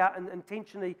reaching out and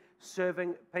intentionally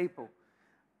serving people.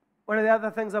 One of the other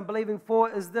things I'm believing for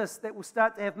is this, that we'll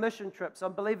start to have mission trips.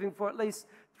 I'm believing for at least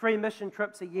 3 mission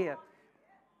trips a year.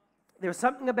 There's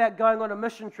something about going on a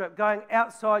mission trip, going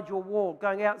outside your wall,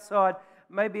 going outside,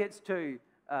 maybe it's to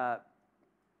the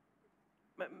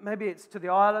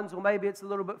islands or maybe it's a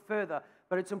little bit further.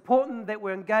 But it's important that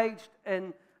we're engaged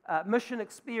in mission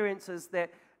experiences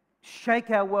that shake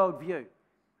our worldview.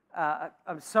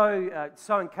 I'm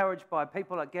so encouraged by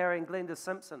people like Gary and Glenda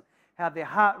Simpson, how their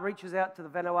heart reaches out to the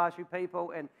Vanuatu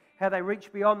people and how they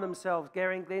reach beyond themselves.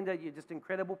 Gary and Glenda, you're just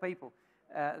incredible people.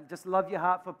 Just love your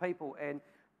heart for people. And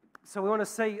so we want to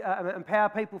see, empower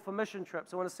people for mission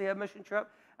trips. I want to see a mission trip,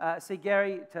 see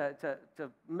Gary to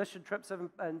mission trips in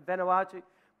Vanuatu.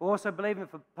 We're also believing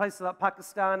for places like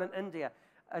Pakistan and India.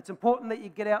 It's important that you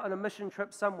get out on a mission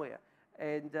trip somewhere.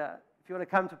 And if you want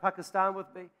to come to Pakistan with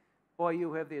me, boy,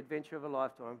 you'll have the adventure of a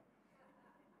lifetime.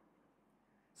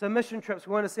 So mission trips,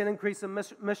 we want to see an increase in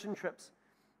mission trips.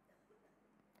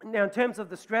 Now, in terms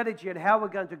of the strategy and how we're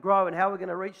going to grow and how we're going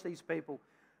to reach these people,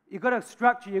 you've got to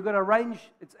structure, you've got to arrange.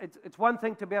 It's one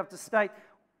thing to be able to state,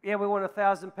 yeah, we want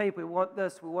 1,000 people, we want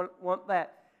this, we want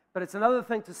that. But it's another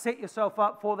thing to set yourself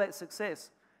up for that success.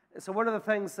 And so one of the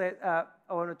things that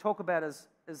I want to talk about is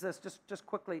this, just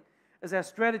quickly, is our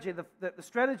strategy. The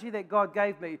strategy that God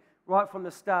gave me right from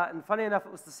the start, and funny enough,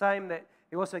 it was the same that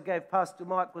He also gave Pastor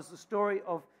Mike, was the story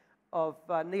of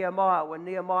Nehemiah, when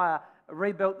Nehemiah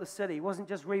rebuilt the city. He wasn't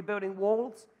just rebuilding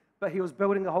walls, but he was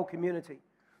building a whole community.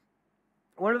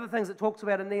 One of the things it talks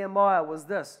about in Nehemiah was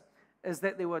this, is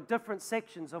that there were different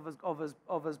sections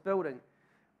of his building.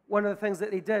 One of the things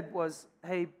that he did was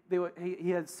he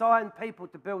had assigned people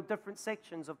to build different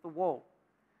sections of the wall.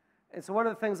 And so one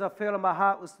of the things I feel in my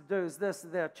heart was to do is this,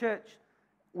 that our church,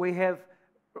 we have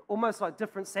almost like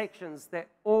different sections that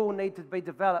all need to be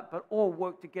developed, but all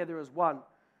work together as one.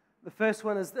 The first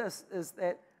one is this, is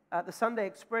that the Sunday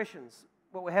expressions,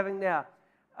 what we're having now,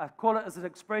 I call it as an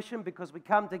expression because we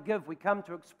come to give, we come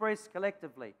to express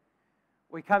collectively.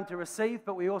 We come to receive,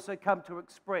 but we also come to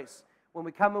express. When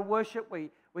we come and worship,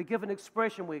 we give an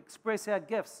expression, we express our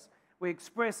gifts, we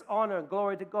express honor and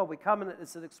glory to God. We come in it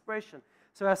as an expression.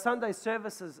 So our Sunday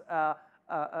services are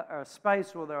a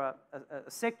space, or they're a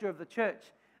sector of the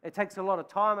church. It takes a lot of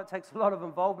time, it takes a lot of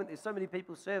involvement. There's so many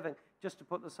people serving just to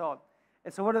put this on.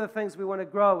 And so one of the things we want to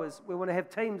grow is we want to have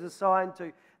teams assigned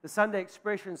to the Sunday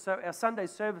expression, so our Sunday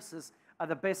services are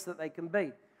the best that they can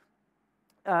be.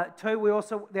 Two,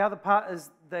 the other part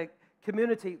is the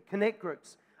community connect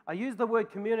groups. I use the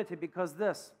word community because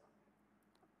this,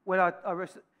 whenever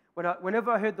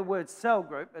I heard the word cell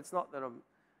group, it's not that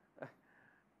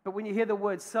but when you hear the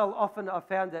word cell, often I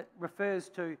found it refers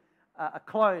to a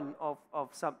clone of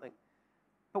something.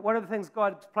 But one of the things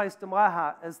God placed in my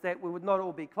heart is that we would not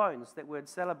all be clones, that we would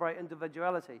celebrate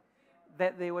individuality,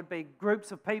 that there would be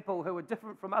groups of people who were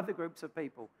different from other groups of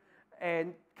people,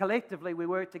 and collectively we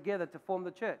work together to form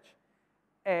the church.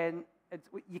 And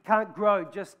you can't grow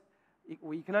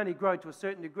you can only grow to a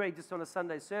certain degree just on a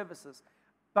Sunday services,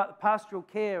 but pastoral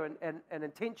care and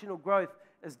intentional growth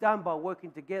is done by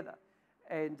working together.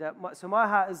 And so my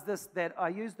heart is this, that I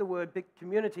use the word big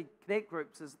community connect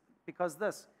groups because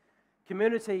this,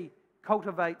 community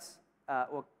cultivates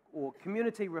or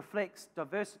community reflects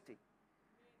diversity.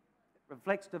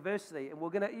 Reflects diversity.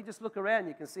 And you just look around,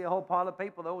 you can see a whole pile of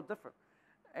people, they're all different.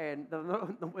 And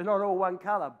we're not all one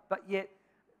color, but yet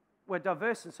we're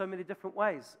diverse in so many different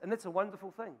ways. And that's a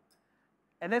wonderful thing.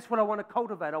 And that's what I want to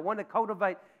cultivate. I want to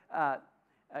cultivate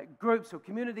groups or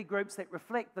community groups that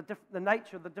reflect the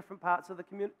nature of the different parts of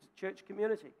the church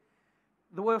community.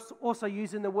 We're also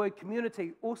using the word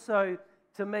community. Also,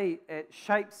 to me, it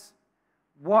shapes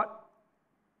what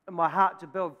in my heart to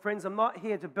build. Friends, I'm not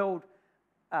here to build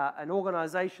an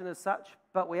organization as such,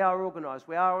 but we are organized.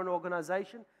 We are an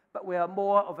organization, but we are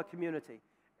more of a community.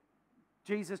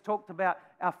 Jesus talked about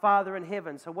our Father in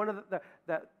heaven. So one of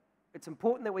it's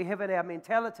important that we have in our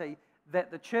mentality that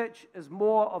the church is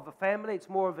more of a family, it's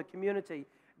more of a community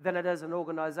than it is an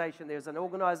organization. There's an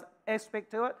organized aspect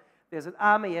to it, there's an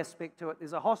army aspect to it,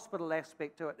 there's a hospital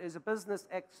aspect to it, there's a business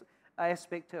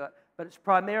aspect to it, but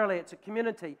it's a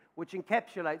community which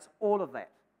encapsulates all of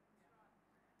that.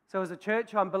 So as a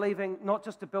church, I'm believing not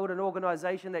just to build an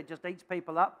organization that just eats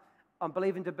people up, I'm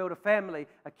believing to build a family,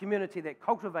 a community that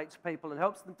cultivates people and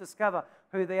helps them discover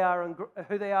who they are in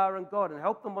God and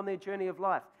help them on their journey of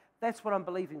life. That's what I'm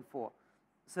believing for.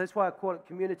 So that's why I call it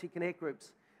community connect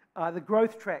groups. The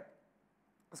growth track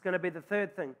is going to be the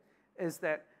third thing, is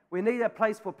that we need a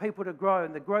place for people to grow.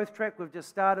 And the growth track, we've just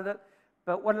started it,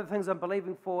 but one of the things I'm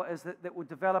believing for is that will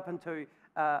develop into,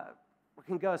 we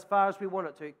can go as far as we want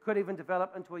it to. It could even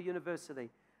develop into a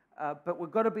university. But we've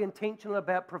got to be intentional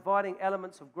about providing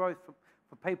elements of growth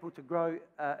for people to grow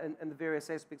in the various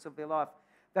aspects of their life.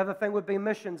 The other thing would be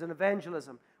missions and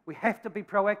evangelism. We have to be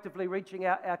proactively reaching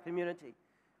out our community.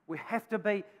 We have to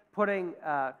be putting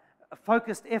a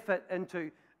focused effort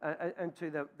into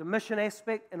the mission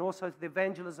aspect and also the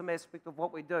evangelism aspect of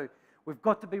what we do. We've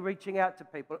got to be reaching out to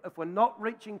people. If we're not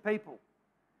reaching people,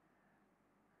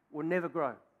 we'll never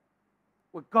grow.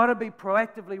 We've got to be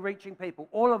proactively reaching people.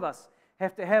 All of us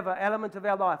have to have an element of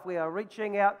our life. We are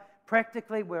reaching out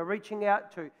practically. We're reaching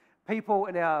out to people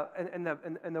in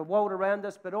the world around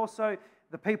us, but also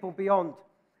the people beyond.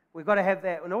 We've got to have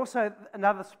that. And also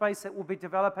another space that we'll be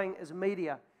developing is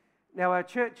media. Now our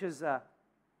church is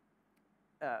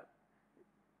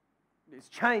it's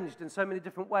changed in so many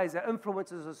different ways. Our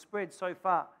influences have spread so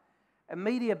far. And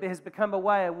media has become a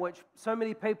way in which so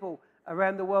many people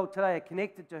around the world today are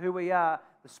connected to who we are,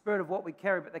 the spirit of what we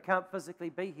carry, but they can't physically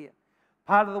be here.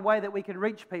 Part of the way that we can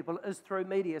reach people is through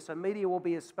media, so media will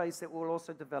be a space that we'll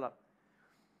also develop.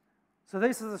 So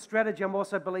this is a strategy I'm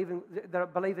also believing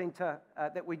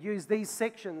that we use these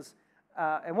sections.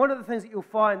 And one of the things that you'll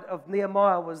find of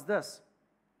Nehemiah was this.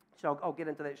 So I'll get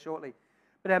into that shortly.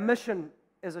 But our mission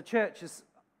as a church is,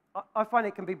 I find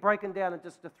it can be broken down into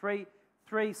just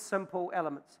three simple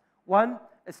elements. One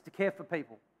is to care for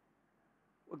people.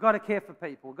 We've got to care for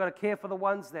people. We've got to care for the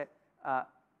ones that are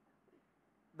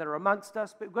amongst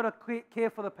us, but we've got to care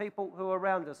for the people who are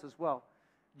around us as well.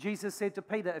 Jesus said to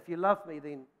Peter, if you love me,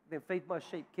 then feed my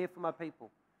sheep, care for my people.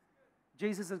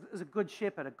 Jesus is a good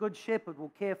shepherd. A good shepherd will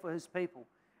care for his people.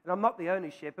 And I'm not the only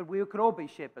shepherd. We can all be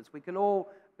shepherds. We can all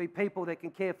be people that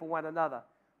can care for one another.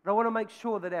 But I want to make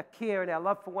sure that our care and our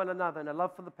love for one another and our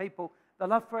love for the people, the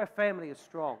love for our family is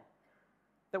strong.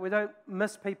 That we don't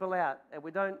miss people out, and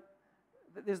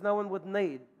that there's no one with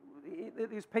need.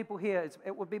 There's people here,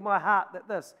 it would be my heart that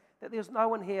there's no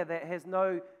one here that has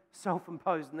no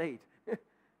self-imposed need.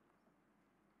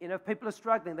 If people are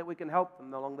struggling, that we can help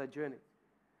them along their journey.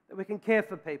 That we can care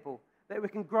for people, that we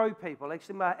can grow people.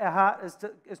 Actually, our heart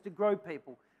is to grow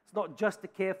people. It's not just to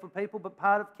care for people, but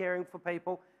part of caring for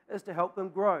people is to help them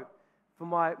grow. For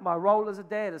my role as a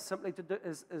dad is simply to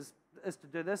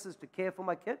care for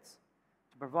my kids,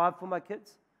 to provide for my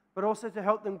kids, but also to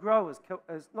help them grow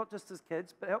as not just as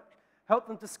kids, but help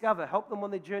them discover, help them on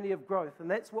their journey of growth.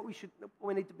 And that's what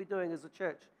we need to be doing as a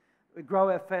church. We grow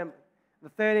our family. The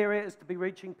third area is to be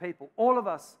reaching people. All of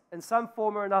us, in some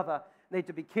form or another, need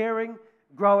to be caring,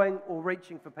 growing, or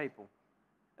reaching for people.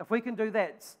 If we can do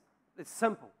that, it's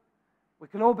simple. We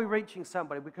can all be reaching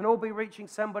somebody. We can all be reaching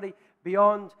somebody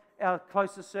beyond our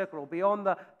closest circle or beyond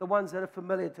the ones that are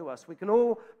familiar to us. We can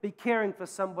all be caring for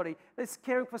somebody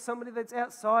that's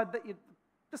outside, that you're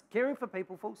just caring for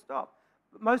people, full stop.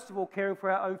 But most of all, caring for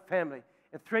our own family.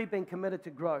 And three, being committed to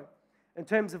grow. In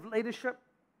terms of leadership,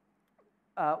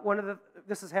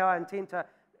 this is how I intend to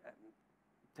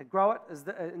grow it,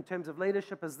 in terms of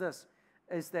leadership, is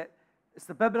that it's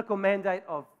the biblical mandate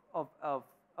of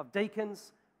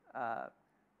deacons,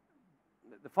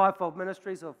 the fivefold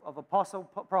ministries of apostle,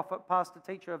 prophet, pastor,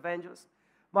 teacher, evangelist.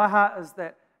 My heart is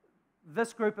that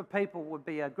this group of people would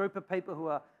be a group of people who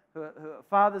are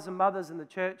fathers and mothers in the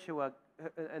church, who are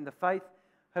in the faith,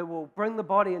 who will bring the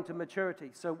body into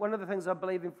maturity. So one of the things I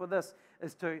believe in for this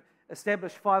is to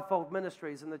establish fivefold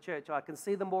ministries in the church. I can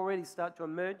see them already start to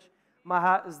emerge. My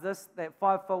heart is that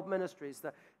fivefold ministries,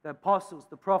 the apostles,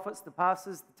 the prophets, the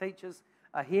pastors, the teachers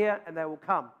are here and they will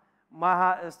come. My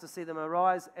heart is to see them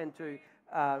arise and to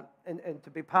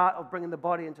be part of bringing the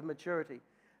body into maturity.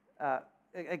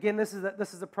 Again, this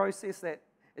is a process that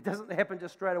it doesn't happen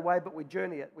just straight away, but we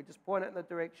journey it. We just point it in the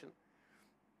direction.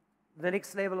 The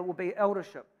next level will be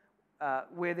eldership,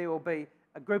 where there will be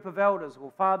a group of elders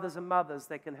or fathers and mothers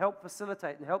that can help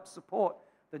facilitate and help support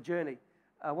the journey.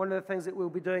 One of the things that we'll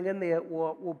be doing in there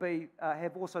will be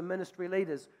have also ministry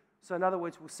leaders. So in other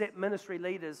words, we'll set ministry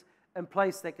leaders in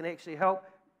place that can actually help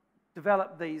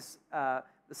develop these, the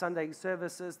Sunday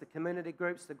services, the community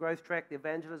groups, the growth track, the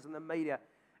evangelism, the media.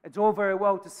 It's all very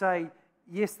well to say,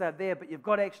 yes, they're there, but you've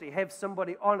got to actually have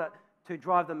somebody on it to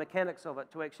drive the mechanics of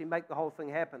it, to actually make the whole thing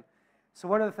happen. So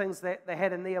one of the things that they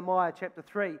had in Nehemiah chapter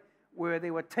 3, where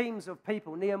there were teams of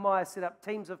people, Nehemiah set up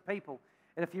teams of people.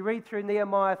 And if you read through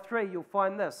Nehemiah 3, you'll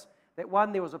find this, that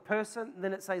one, there was a person, and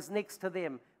then it says next to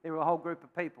them, there were a whole group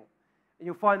of people. And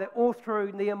you'll find that all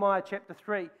through Nehemiah chapter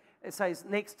 3, it says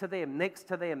next to them,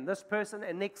 this person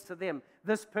and next to them,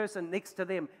 this person next to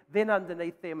them, then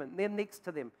underneath them, and then next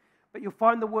to them. But you'll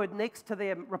find the word next to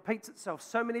them repeats itself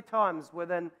so many times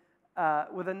within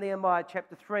Nehemiah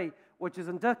chapter 3, which is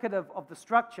indicative of the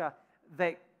structure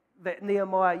that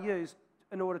Nehemiah used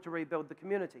in order to rebuild the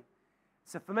community.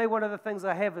 So for me, one of the things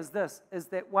I have is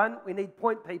that one, we need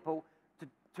point people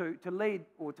to lead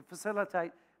or to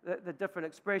facilitate the different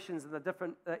expressions and the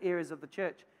different areas of the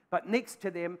church. But next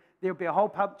to them, there'll be a whole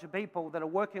bunch of people that are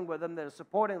working with them, that are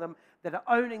supporting them, that are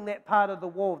owning that part of the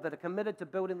wall, that are committed to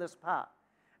building this part.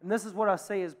 And this is what I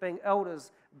see as being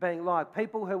elders, being like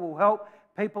people who will help,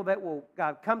 people that will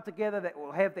come together, that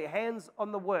will have their hands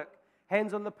on the work,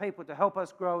 hands on the people to help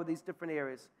us grow in these different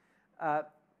areas.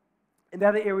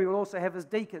 Another area we'll also have is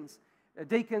deacons.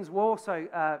 Deacons were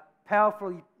also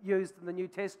powerfully used in the New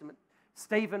Testament.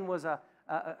 Stephen was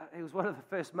he was one of the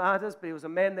first martyrs, but he was a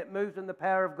man that moved in the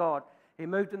power of God. He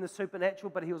moved in the supernatural,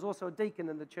 but he was also a deacon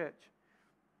in the church.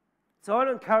 So I want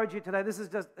to encourage you today. This is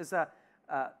just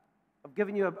I've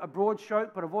given you a broad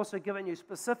stroke, but I've also given you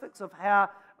specifics of how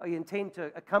I intend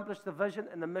to accomplish the vision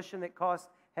and the mission that Christ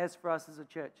has for us as a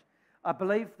church. I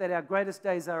believe that our greatest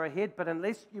days are ahead, but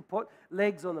unless you put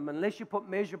legs on them, unless you put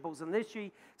measurables, unless you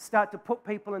start to put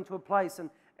people into a place, and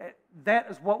that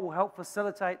is what will help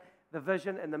facilitate the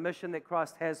vision and the mission that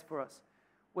Christ has for us.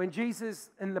 When Jesus,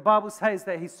 in the Bible says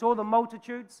that he saw the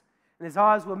multitudes and his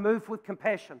eyes were moved with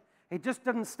compassion. He just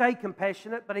didn't stay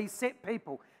compassionate, but he set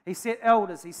people. He set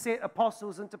elders. He set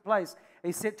apostles into place.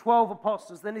 He set 12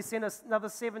 apostles. Then he sent another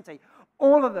 70.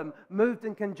 All of them moved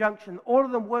in conjunction. All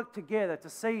of them worked together to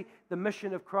see the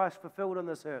mission of Christ fulfilled on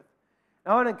this earth.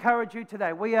 Now, I want to encourage you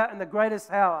today. We are in the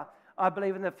greatest hour, I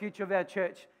believe, in the future of our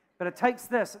church. But it takes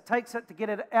this. It takes it to get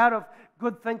it out of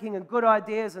good thinking and good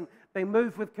ideas and being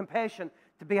moved with compassion,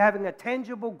 to be having a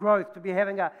tangible growth, to be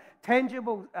having a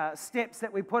tangible steps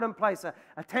that we put in place,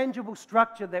 a tangible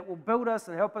structure that will build us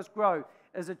and help us grow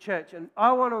as a church. And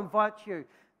I want to invite you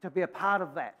to be a part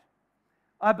of that.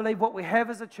 I believe what we have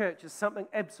as a church is something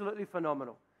absolutely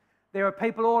phenomenal. There are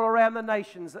people all around the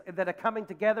nations that are coming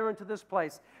together into this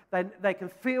place. They can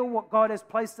feel what God has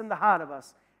placed in the heart of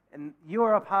us, and you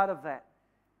are a part of that.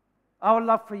 I would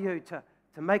love for you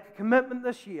to make a commitment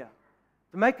this year,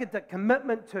 to make a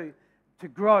commitment to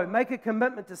grow, make a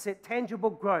commitment to set tangible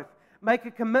growth, make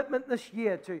a commitment this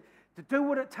year to do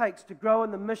what it takes to grow in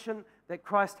the mission that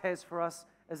Christ has for us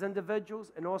as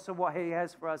individuals and also what he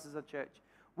has for us as a church.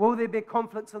 Will there be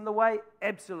conflicts in the way?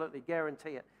 Absolutely,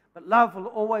 guarantee it. But love will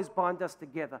always bind us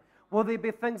together. Will there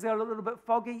be things that are a little bit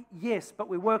foggy? Yes, but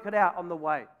we work it out on the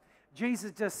way.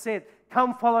 Jesus just said,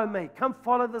 come follow me. Come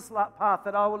follow this path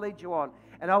that I will lead you on,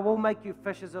 and I will make you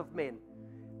fishers of men.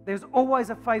 There's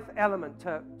always a faith element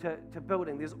to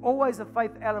building. There's always a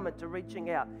faith element to reaching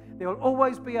out. There will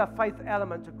always be a faith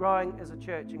element to growing as a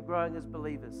church and growing as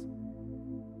believers.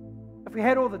 If we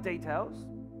had all the details,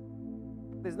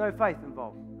 there's no faith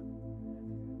involved.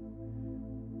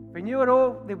 If we knew it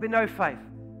all, there'd be no faith.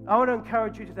 I want to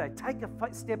encourage you today, take a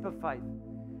step of faith.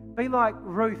 Be like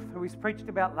Ruth, who we preached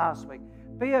about last week.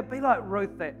 Be like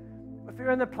Ruth, that if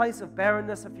you're in a place of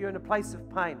barrenness, if you're in a place of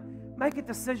pain, make a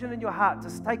decision in your heart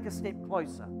to take a step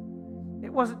closer.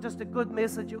 It wasn't just a good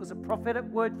message, it was a prophetic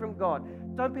word from God.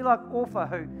 Don't be like Orpah,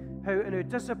 who in her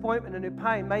disappointment and her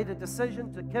pain made a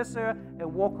decision to kiss her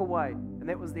and walk away, and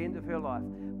that was the end of her life.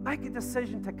 Make a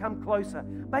decision to come closer.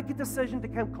 Make a decision to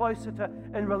come closer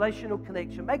in relational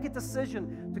connection. Make a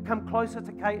decision to come closer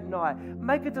to Kate and I.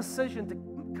 Make a decision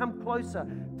to come closer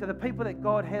to the people that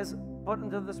God has put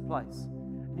into this place.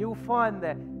 And you'll find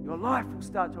that your life will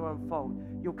start to unfold.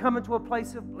 You'll come into a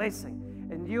place of blessing.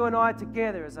 And you and I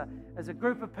together as a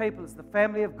group of people, as the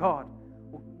family of God,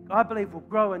 I believe will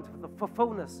grow into the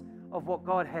fullness of what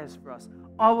God has for us.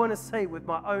 I want to see with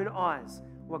my own eyes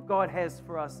what God has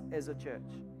for us as a church.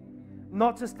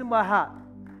 Not just in my heart,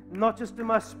 not just in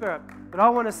my spirit, but I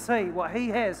want to see what he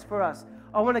has for us.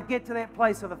 I want to get to that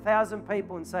place of 1,000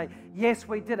 people and say, yes,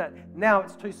 we did it. Now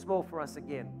it's too small for us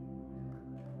again.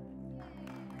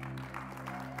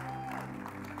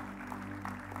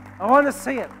 I want to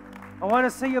see it. I want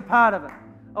to see you part of it.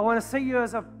 I want to see you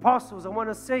as apostles. I want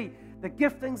to see the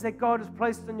giftings that God has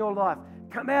placed in your life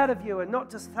come out of you and not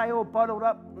just stay all bottled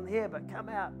up in here, but come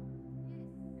out.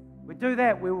 We do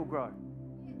that, we will grow.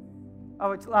 I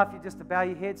would love you just to bow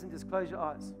your heads and just close your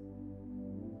eyes.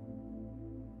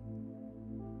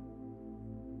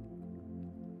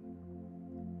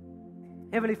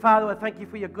 Heavenly Father, I thank you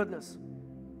for your goodness.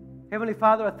 Heavenly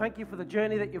Father, I thank you for the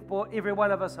journey that you've brought every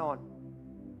one of us on.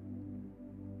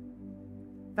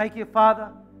 Thank you,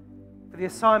 Father, for the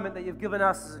assignment that you've given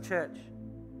us as a church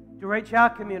to reach our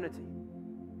community,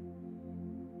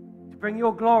 to bring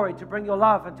your glory, to bring your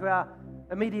love into our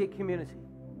immediate community.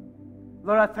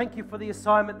 Lord, I thank you for the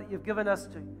assignment that you've given us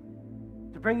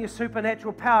to bring your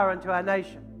supernatural power into our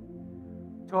nation,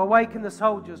 to awaken the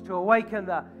soldiers, to awaken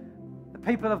the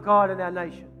people of God in our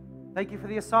nation. Thank you for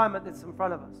the assignment that's in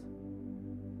front of us.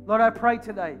 Lord, I pray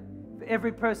today for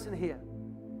every person here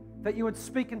that you would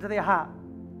speak into their heart.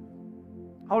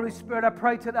 Holy Spirit, I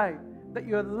pray today that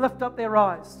you would lift up their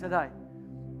eyes today.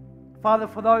 Father,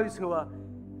 for those who are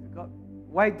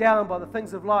weighed down by the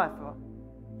things of life, or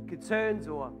concerns,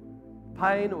 or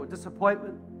pain, or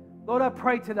disappointment, Lord, I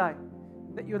pray today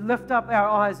that you would lift up our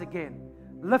eyes again.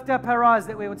 Lift up our eyes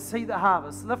that we would see the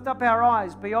harvest. Lift up our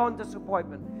eyes beyond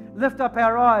disappointment. Lift up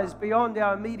our eyes beyond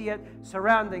our immediate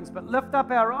surroundings. But lift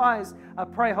up our eyes, I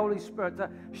pray, Holy Spirit, to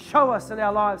show us in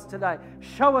our lives today.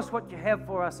 Show us what you have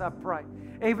for us, I pray.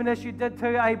 Even as you did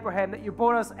to Abraham, that you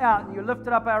brought us out and you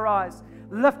lifted up our eyes.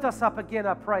 Lift us up again,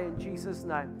 I pray, in Jesus'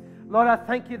 name. Lord, I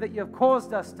thank you that you've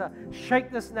caused us to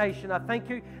shake this nation. I thank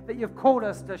you that you've called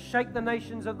us to shake the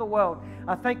nations of the world.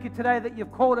 I thank you today that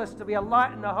you've called us to be a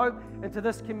light and a hope into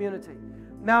this community.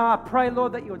 Now I pray,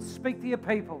 Lord, that you would speak to your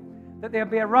people, that there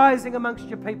would be a rising amongst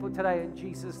your people today in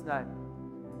Jesus' name.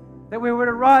 That we would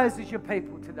arise as your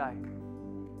people today.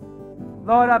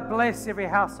 Lord, I bless every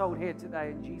household here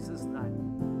today in Jesus'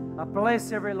 name. I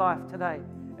bless every life today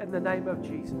in the name of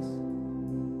Jesus.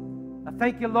 I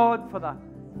thank you, Lord, for the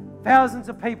thousands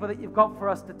of people that you've got for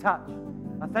us to touch.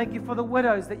 I thank you for the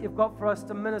widows that you've got for us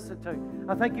to minister to.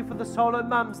 I thank you for the solo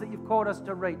mums that you've called us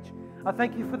to reach. I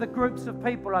thank you for the groups of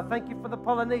people. I thank you for the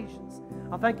Polynesians.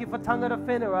 I thank you for tangata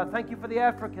whenua. I thank you for the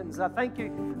Africans. I thank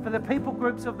you for the people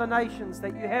groups of the nations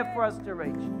that you have for us to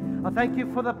reach. I thank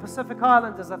you for the Pacific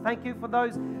Islanders. I thank you for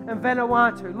those in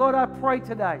Vanuatu. Lord, I pray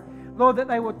today, Lord, that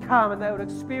they would come and they would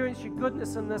experience your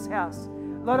goodness in this house.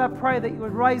 Lord, I pray that you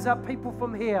would raise up people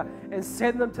from here and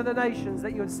send them to the nations,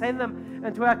 that you would send them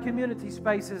into our community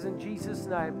spaces in Jesus'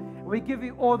 name. And we give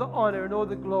you all the honor and all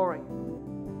the glory.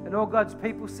 And all God's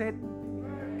people said,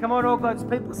 come on, all God's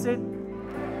people said,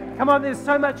 come on, there's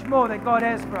so much more that God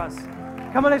has for us.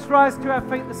 Come on, let's rise to our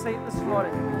feet this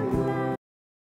morning.